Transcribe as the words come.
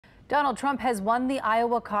Donald Trump has won the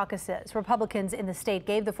Iowa caucuses. Republicans in the state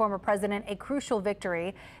gave the former president a crucial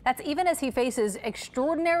victory. That's even as he faces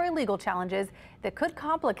extraordinary legal challenges that could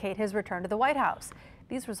complicate his return to the White House.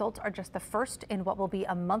 These results are just the first in what will be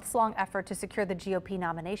a months-long effort to secure the GOP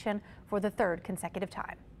nomination for the third consecutive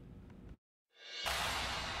time.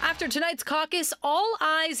 After tonight's caucus, all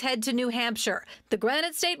eyes head to New Hampshire. The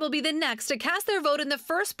Granite State will be the next to cast their vote in the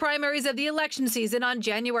first primaries of the election season on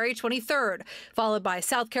January 23rd, followed by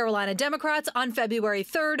South Carolina Democrats on February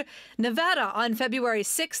 3rd, Nevada on February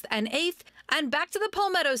 6th and 8th, and back to the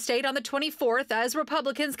Palmetto State on the 24th as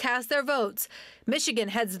Republicans cast their votes. Michigan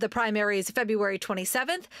heads the primaries February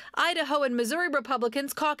 27th. Idaho and Missouri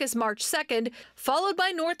Republicans caucus March 2nd, followed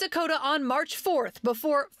by North Dakota on March 4th,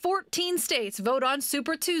 before 14 states vote on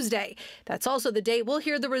Super Tuesday. That's also the date we'll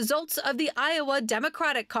hear the results of the Iowa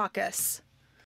Democratic caucus.